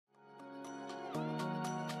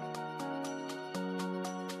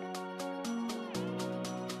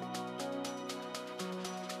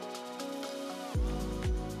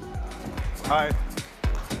Hi.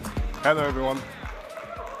 Hello, everyone.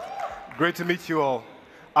 Great to meet you all.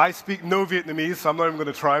 I speak no Vietnamese, so I'm not even going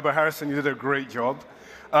to try, but Harrison, you did a great job.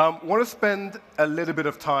 Want to spend a little bit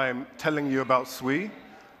of time telling you about Sui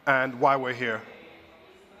and why we're here.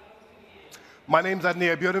 My name's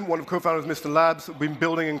Adeniyi Abiodun, one of the co-founders of Mysten Labs. We've been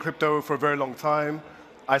building in crypto for a very long time.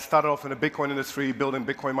 I started off in the Bitcoin industry, building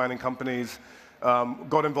Bitcoin mining companies,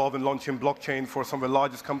 got involved in launching blockchain for some of the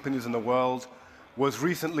largest companies in the world, was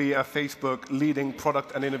recently at Facebook leading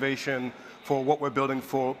product and innovation for what we're building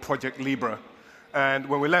for Project Libra. And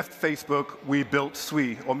when we left Facebook, we built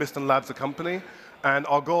Sui, or Mysten Labs, a company. And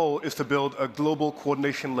our goal is to build a global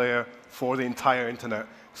coordination layer for the entire internet.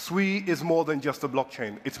 Sui is more than just a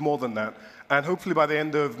blockchain. It's more than that. And hopefully by the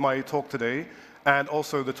end of my talk today, and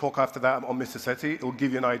also the talk after that on Mr. Seti, it will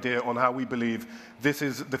give you an idea on how we believe this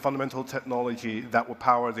is the fundamental technology that will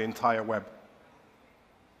power the entire web.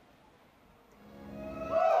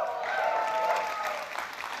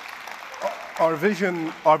 Our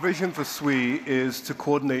vision for Sui is to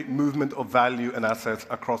coordinate movement of value and assets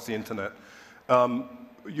across the internet.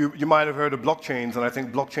 You might have heard of blockchains, and I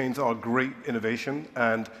think blockchains are a great innovation,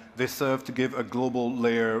 and they serve to give a global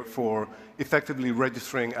layer for effectively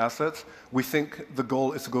registering assets. We think the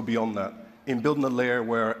goal is to go beyond that, in building a layer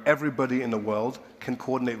where everybody in the world can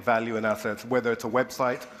coordinate value and assets, whether it's a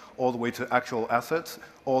website, all the way to actual assets,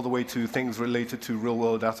 all the way to things related to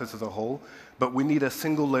real-world assets as a whole. But we need a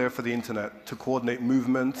single layer for the internet to coordinate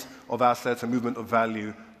movement of assets and movement of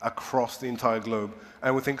value across the entire globe.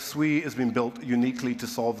 And we think Sui has been built uniquely to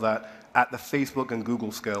solve that at the Facebook and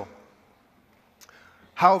Google scale.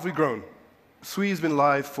 How have we grown? Sui has been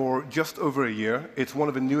live for just over a year. It's one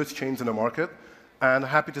of the newest chains in the market, and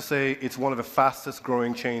happy to say it's one of the fastest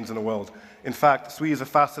growing chains in the world. In fact, Sui is the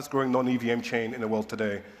fastest growing non-EVM chain in the world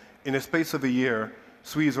today. In a space of a year,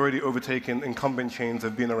 Sui has already overtaken incumbent chains that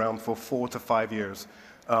have been around for 4 to 5 years.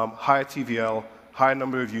 Higher TVL, higher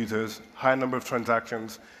number of users, higher number of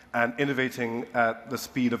transactions, and innovating at the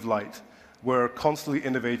speed of light. We're constantly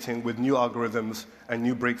innovating with new algorithms and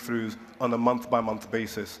new breakthroughs on a month-by-month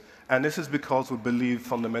basis. And this is because we believe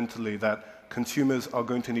fundamentally that consumers are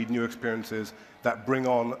going to need new experiences that bring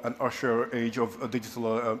on an usher age of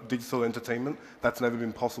digital entertainment that's never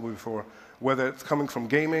been possible before. Whether it's coming from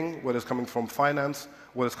gaming, whether it's coming from finance,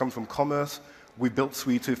 whether it's coming from commerce, we built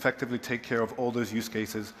Sui to effectively take care of all those use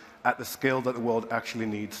cases at the scale that the world actually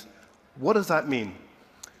needs. What does that mean?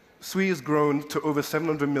 Sui has grown to over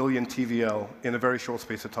 700 million TVL in a very short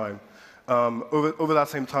space of time. Over that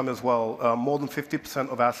same time as well, more than 50%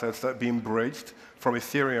 of assets that are being bridged from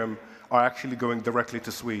Ethereum are actually going directly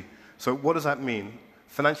to Sui. So what does that mean?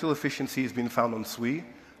 Financial efficiency is being found on Sui.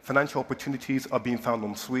 Financial opportunities are being found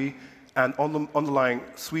on Sui. And on the underlying,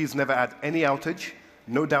 Sui has never had any outage,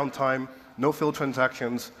 no downtime, no failed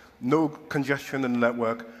transactions, no congestion in the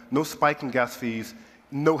network, no spike in gas fees,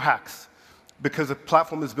 no hacks. Because the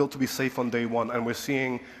platform is built to be safe on day one, and we're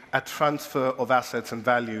seeing a transfer of assets and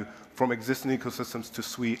value from existing ecosystems to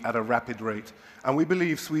Sui at a rapid rate. And we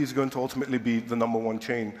believe Sui is going to ultimately be the #1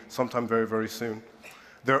 chain sometime very, very soon.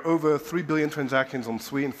 There are over 3 billion transactions on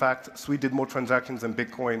Sui. In fact, Sui did more transactions than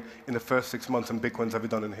Bitcoin in the first 6 months than Bitcoin's ever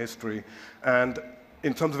done in history. And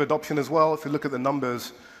in terms of adoption as well, if you look at the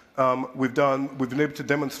numbers, we've been able to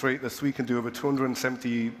demonstrate that Sui can do over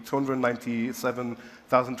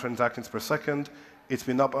 297,000 transactions per second. It's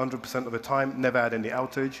been up 100% of the time, never had any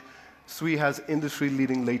outage. Sui has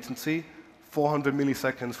industry-leading latency, 400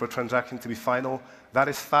 milliseconds for a transaction to be final. That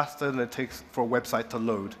is faster than it takes for a website to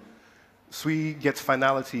load. Sui gets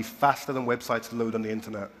finality faster than websites load on the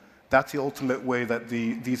internet. That's the ultimate way that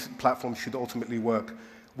these platforms should ultimately work.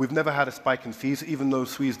 We've never had a spike in fees, even though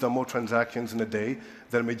Sui has done more transactions in a day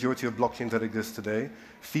than a majority of blockchains that exist today.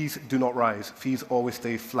 Fees do not rise. Fees always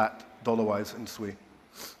stay flat, dollar-wise, in Sui.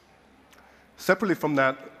 Separately from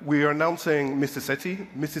that, we are announcing Mr. Seti.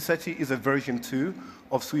 Mr. Seti is a version 2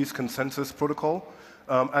 of Sui's consensus protocol.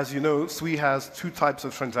 As you know, Sui has 2 types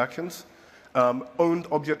of transactions. Owned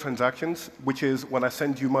object transactions, which is when I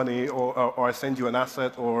send you money or I send you an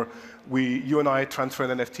asset, or you and I transfer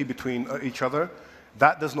an NFT between each other.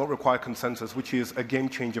 That does not require consensus, which is a game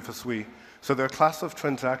changer for Sui. So there are a class of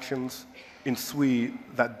transactions in Sui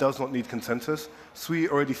that does not need consensus. Sui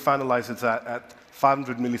already finalizes that at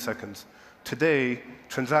 500 milliseconds. Today,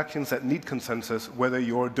 transactions that need consensus, whether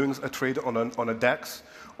you're doing a trade on a DEX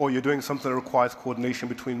or you're doing something that requires coordination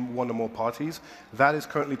between one or more parties, that is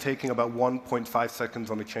currently taking about 1.5 seconds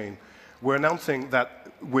on the chain. We're announcing that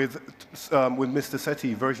with Mr.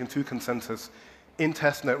 Seti version 2 consensus in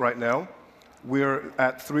testnet right now, we're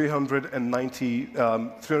at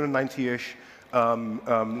 390-ish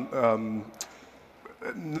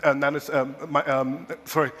 39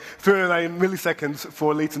 milliseconds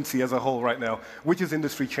for latency as a whole right now, which is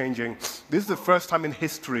industry changing. This is the first time in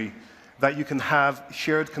history that you can have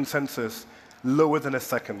shared consensus lower than a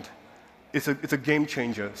second. It's a game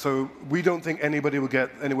changer. So we don't think anybody will get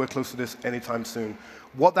anywhere close to this anytime soon.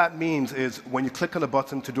 What that means is when you click on a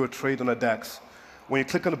button to do a trade on a DEX, when you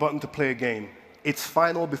click on a button to play a game, it's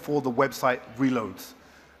final before the website reloads.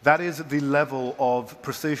 That is the level of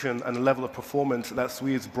precision and the level of performance that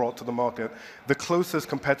Sui has brought to the market. The closest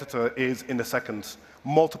competitor is in the seconds,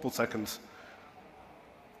 multiple seconds.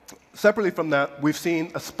 Separately from that, we've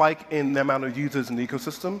seen a spike in the amount of users in the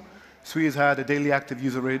ecosystem. Sui has had a daily active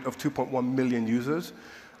user rate of 2.1 million users.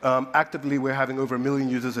 Actively, we're having over 1 million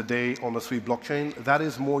users a day on the Sui blockchain. That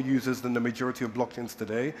is more users than the majority of blockchains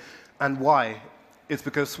today. And why? It's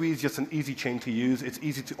because Sui is just an easy chain to use. It's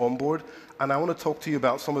easy to onboard. And I want to talk to you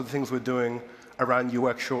about some of the things we're doing around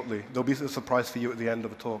UX shortly. There'll be a surprise for you at the end of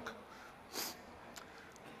the talk.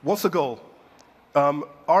 What's the goal?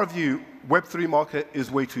 Our view, Web3 market is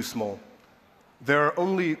way too small. There are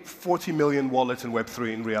only 40 million wallets in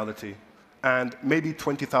Web3 in reality, and maybe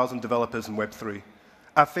 20,000 developers in Web3.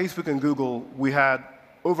 At Facebook and Google, we had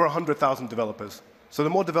over 100,000 developers. So there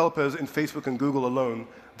are more developers in Facebook and Google alone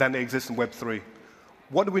than they exist in Web3.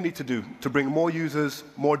 What do we need to do to bring more users,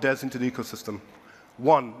 more devs into the ecosystem?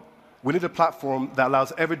 One, we need a platform that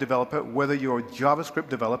allows every developer, whether you're a JavaScript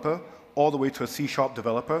developer all the way to a C#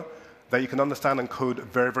 developer, that you can understand and code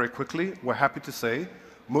very, very quickly. We're happy to say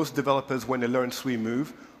most developers, when they learn Sui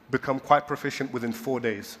Move, become quite proficient within 4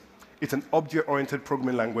 days. It's an object-oriented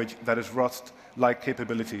programming language that has Rust-like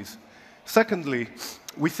capabilities. Secondly,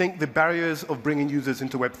 we think the barriers of bringing users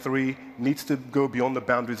into Web3 needs to go beyond the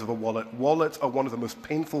boundaries of a wallet. Wallets are one of the most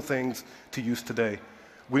painful things to use today.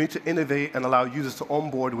 We need to innovate and allow users to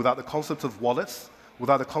onboard without the concept of wallets,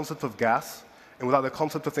 without the concept of gas, and without the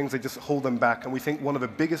concept of things that just hold them back. And we think one of the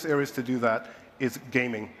biggest areas to do that is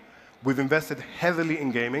gaming. We've invested heavily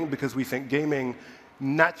in gaming because we think gaming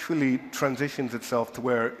naturally transitions itself to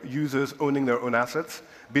where users owning their own assets,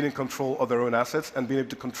 being in control of their own assets, and being able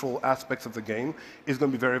to control aspects of the game is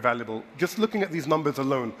going to be very valuable. Just looking at these numbers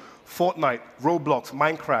alone, Fortnite, Roblox,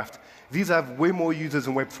 Minecraft, these have way more users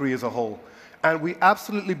in Web3 as a whole. And we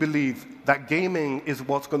absolutely believe that gaming is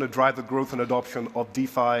what's going to drive the growth and adoption of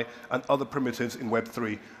DeFi and other primitives in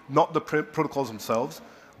Web3. Not the protocols themselves,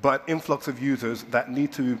 but influx of users that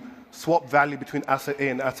need to swap value between asset A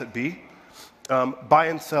and asset B, buy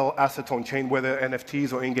and sell assets on chain, whether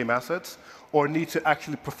NFTs or in-game assets, or need to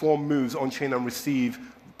actually perform moves on chain and receive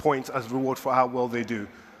points as reward for how well they do.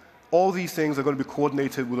 All these things are going to be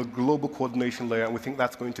coordinated with a global coordination layer, and we think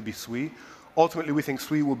that's going to be Sui. Ultimately, we think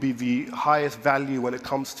Sui will be the highest value when it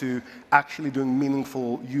comes to actually doing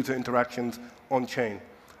meaningful user interactions on chain.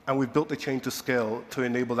 And we've built the chain to scale to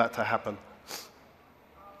enable that to happen.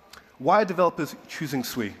 Why are developers choosing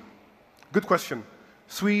Sui? Good question.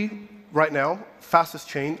 Sui, right now, fastest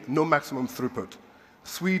chain, no maximum throughput.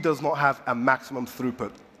 Sui does not have a maximum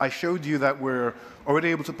throughput. I showed you that we're already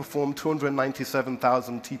able to perform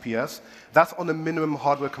 297,000 TPS. That's on a minimum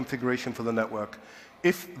hardware configuration for the network.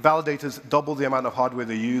 If validators double the amount of hardware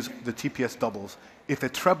they use, the TPS doubles. If they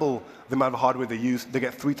treble the amount of hardware they use, they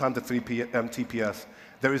get 3 times the TPS.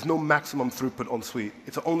 There is no maximum throughput on Sui.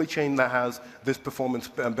 It's the only chain that has this performance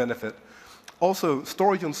benefit. Also,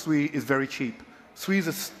 storage on Sui is very cheap. Sui is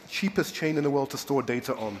the cheapest chain in the world to store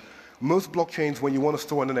data on. Most blockchains, when you want to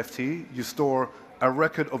store an NFT, you store a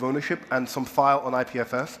record of ownership and some file on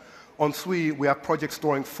IPFS. On Sui, we have projects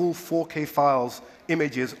storing full 4K files,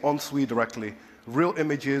 images on Sui directly. Real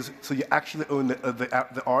images, so you actually own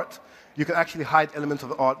the art. You can actually hide elements of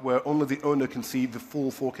the art where only the owner can see the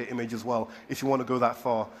full 4K image as well, if you want to go that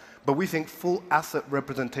far. But we think full asset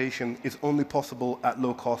representation is only possible at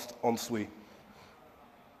low cost on Sui.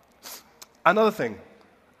 Another thing,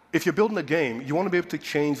 if you're building a game, you want to be able to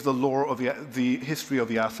change the lore of the history of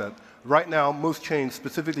the asset. Right now, most chains,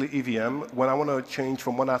 specifically EVM, when I want to change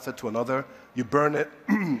from one asset to another, you burn it,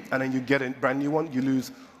 and then you get a brand new one, you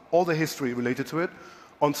lose all the history related to it.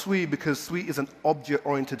 On Sui, because Sui is an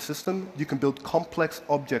object-oriented system, you can build complex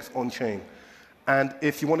objects on-chain. And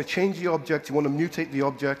if you want to change the object, you want to mutate the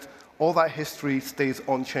object, all that history stays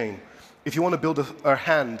on-chain. If you want to build a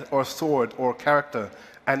hand or a sword or a character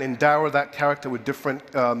and endow that character with different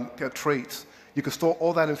traits, you can store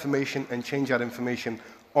all that information and change that information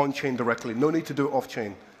on-chain directly. No need to do it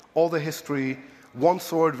off-chain. All the history, one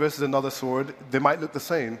sword versus another sword, they might look the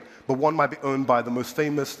same, but one might be owned by the most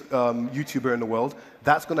famous YouTuber in the world.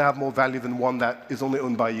 That's going to have more value than one that is only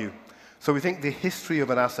owned by you. So we think the history of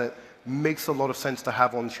an asset makes a lot of sense to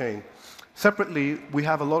have on-chain. Separately, we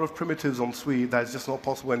have a lot of primitives on Sui that is just not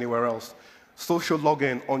possible anywhere else. Social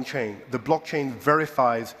login on-chain. The blockchain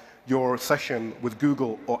verifies your session with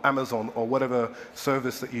Google or Amazon or whatever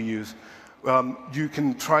service that you use. You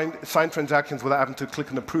can try and sign transactions without having to click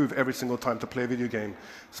and approve every single time to play a video game.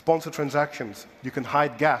 Sponsor transactions. You can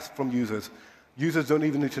hide gas from users. Users don't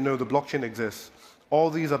even need to know the blockchain exists. All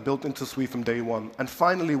these are built into Sui from day one. And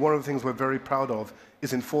finally, one of the things we're very proud of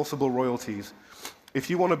is enforceable royalties. If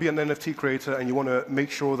you want to be an NFT creator and you want to make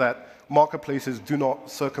sure that marketplaces do not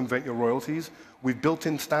circumvent your royalties, we've built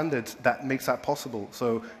in standards that makes that possible.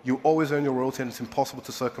 So you always earn your royalty and it's impossible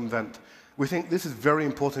to circumvent. We think this is very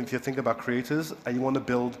important if you think about creators and you want to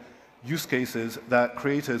build use cases that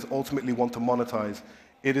creators ultimately want to monetize.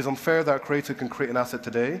 It is unfair that a creator can create an asset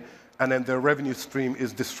today and then their revenue stream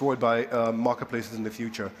is destroyed by marketplaces in the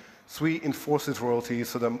future. Sui enforces royalties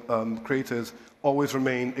so that creators always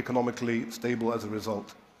remain economically stable as a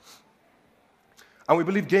result. And we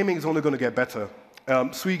believe gaming is only going to get better.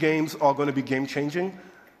 Sui Games are going to be game-changing,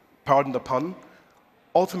 pardon the pun.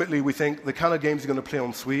 Ultimately, we think the kind of games you're going to play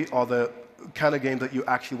on Sui are the kind of games that you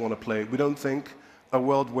actually want to play. We don't think a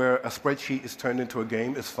world where a spreadsheet is turned into a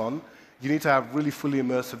game is fun. You need to have really fully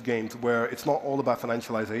immersive games where it's not all about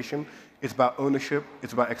financialization. It's about ownership.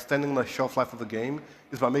 It's about extending the shelf life of the game.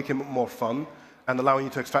 It's about making it more fun and allowing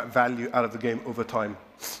you to extract value out of the game over time.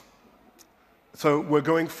 So we're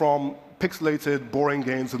going from pixelated, boring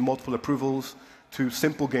games with multiple approvals to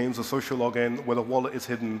simple games with social login where the wallet is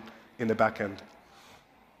hidden in the back end.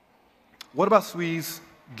 What about Sui's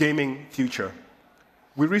gaming future?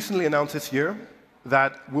 We recently announced this year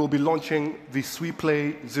that we'll be launching the Sui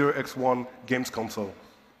Play 0x1 games console.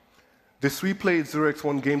 The Sui Play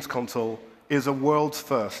 0x1 games console is a world's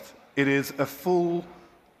first. It is a full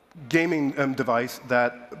gaming device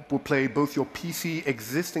that will play both your PC,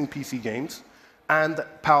 existing PC games, and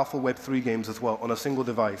powerful Web3 games as well on a single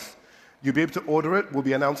device. You'll be able to order it. We'll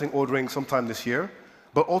be announcing ordering sometime this year.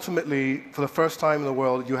 But ultimately, for the first time in the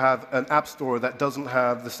world, you have an app store that doesn't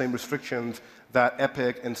have the same restrictions that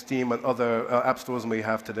Epic and Steam and other app stores may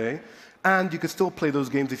have today. And you can still play those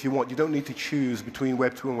games if you want. You don't need to choose between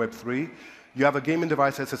Web 2 and Web 3. You have a gaming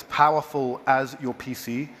device that's as powerful as your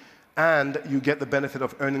PC, and you get the benefit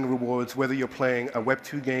of earning rewards whether you're playing a Web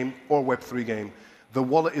 2 game or Web 3 game. The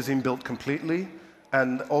wallet is inbuilt completely,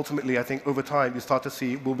 and ultimately, I think over time, you start to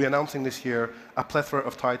see, we'll be announcing this year a plethora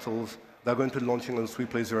of titles that are going to be launching on Sui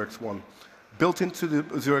Play 0x1. Built into the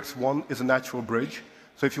 0x1 is a natural bridge.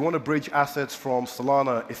 So if you want to bridge assets from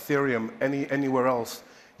Solana, Ethereum, anywhere else,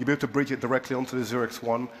 you'll be able to bridge it directly onto the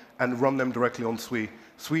 0x1 and run them directly on Sui.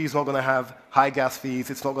 Sui is not going to have high gas fees.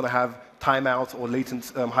 It's not going to have timeout or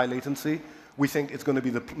high latency. We think it's going to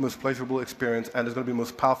be the most pleasurable experience, and it's going to be the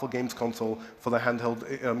most powerful games console for the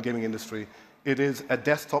handheld gaming industry. It is a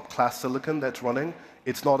desktop-class silicon that's running.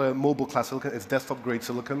 It's not a mobile-class silicon. It's desktop-grade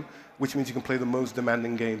silicon, which means you can play the most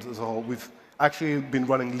demanding games as a whole. We've actually been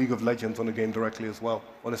running League of Legends on the game directly as well,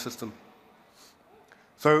 on a system.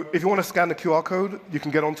 So if you want to scan the QR code, you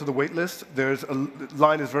can get onto the wait list. The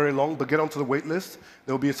line is very long, but get onto the wait list.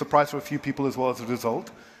 There will be a surprise for a few people as well as a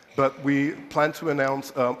result. But we plan to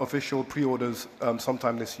announce official pre-orders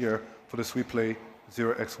sometime this year for the Sui Play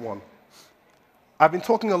 0x1. I've been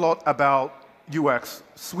talking a lot about UX.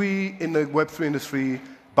 Sui in the Web3 industry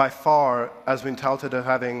by far has been touted as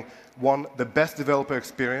having, one, the best developer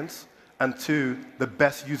experience, and two, the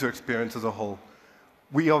best user experience as a whole.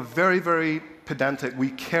 We are very, very pedantic.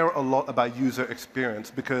 We care a lot about user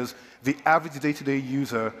experience because the average day-to-day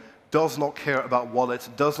user does not care about wallets,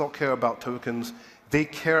 does not care about tokens. They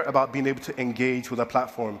care about being able to engage with a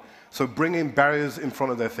platform. So bringing barriers in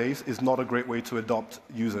front of their face is not a great way to adopt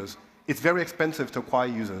users. It's very expensive to acquire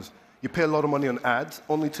users. You pay a lot of money on ads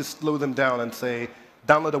only to slow them down and say,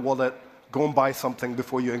 download a wallet, go and buy something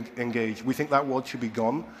before you engage. We think that world should be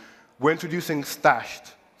gone. We're introducing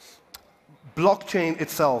Stashed. Blockchain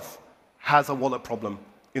itself has a wallet problem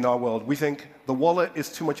in our world. We think the wallet is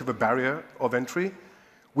too much of a barrier of entry.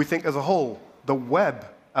 We think as a whole, the web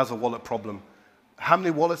has a wallet problem. How many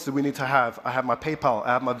wallets do we need to have? I have my PayPal, I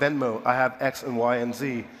have my Venmo, I have X and Y and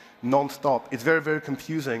Z, non-stop. It's very, very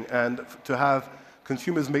confusing, and to have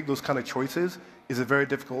consumers make those kind of choices is a very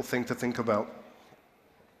difficult thing to think about.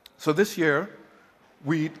 So this year,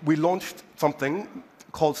 we launched something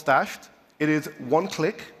called Stashed. It is one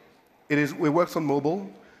click. It works on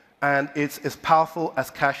mobile, and it's as powerful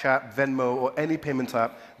as Cash App, Venmo, or any payment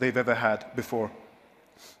app they've ever had before.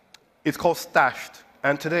 It's called Stashed,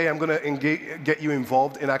 and today I'm going to get you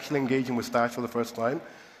involved in actually engaging with Stashed for the first time.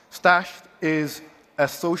 Stashed is a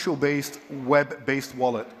social-based, web-based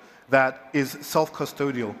wallet that is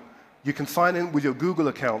self-custodial. You can sign in with your Google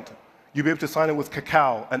account. You'll be able to sign in with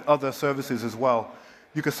Kakao and other services as well.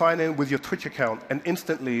 You can sign in with your Twitch account, and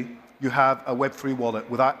instantly you have a Web3 wallet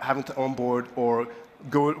without having to onboard or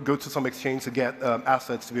go to some exchange to get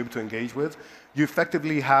assets to be able to engage with. You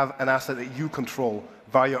effectively have an asset that you control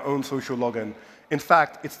via your own social login. In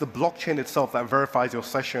fact, it's the blockchain itself that verifies your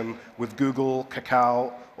session with Google,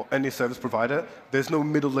 Kakao, or any service provider. There's no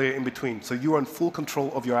middle layer in between. So you are in full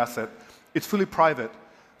control of your asset. It's fully private.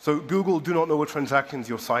 So Google do not know what transactions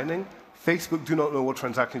you're signing. Facebook do not know what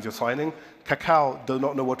transactions you're signing. Kakao do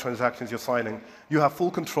not know what transactions you're signing. You have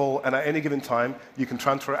full control, and at any given time, you can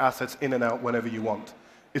transfer assets in and out whenever you want.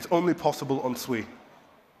 It's only possible on Sui.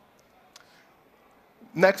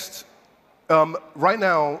 Next, right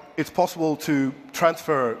now, it's possible to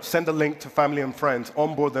transfer, send a link to family and friends,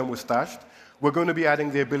 onboard them with Stashed. We're going to be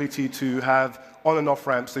adding the ability to have on and off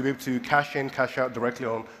ramps, so you'll be able to cash in, cash out directly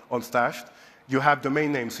on Stashed. You have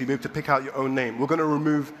domain names, so you'll be able to pick out your own name. We're going to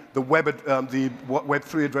remove the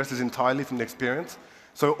Web3 addresses entirely from the experience.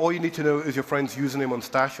 So all you need to know is your friend's username on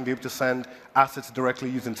Stashed and be able to send assets directly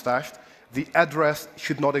using Stashed. The address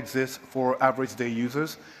should not exist for average day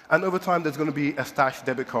users. And over time, there's going to be a Stashed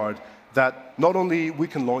debit card that not only we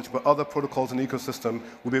can launch, but other protocols in the ecosystem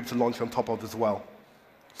will be able to launch on top of as well.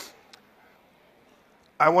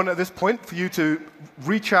 I want at this point for you to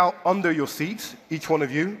reach out under your seat, each one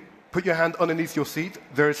of you. Put your hand underneath your seat.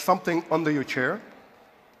 There is something under your chair.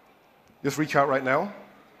 Just reach out right now.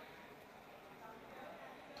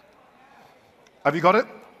 Have you got it?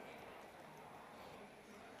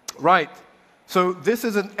 Right. So this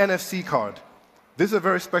is an NFC card. This is a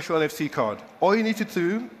very special NFC card. All you need to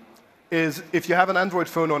do is, if you have an Android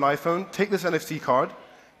phone or an iPhone, take this NFC card,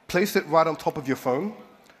 place it right on top of your phone,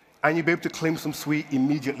 and you'll be able to claim some Sui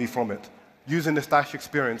immediately from it, using the Stash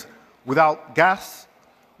experience, without gas,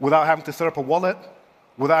 without having to set up a wallet,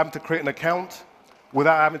 without having to create an account,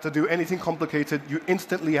 without having to do anything complicated. You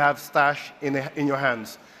instantly have Stash in your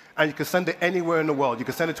hands. And you can send it anywhere in the world. You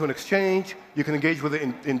can send it to an exchange. You can engage with it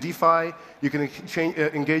in DeFi. You can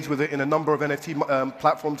engage with it in a number of NFT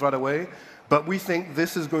platforms right away. But we think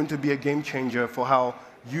this is going to be a game changer for how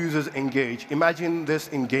users engage. Imagine this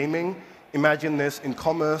in gaming. Imagine this in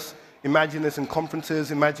commerce. Imagine this in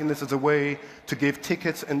conferences. Imagine this as a way to give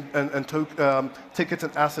tickets and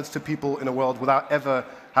assets to people in the world without ever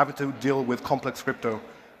having to deal with complex crypto.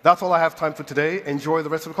 That's all I have time for today. Enjoy the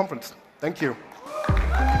rest of the conference. Thank you.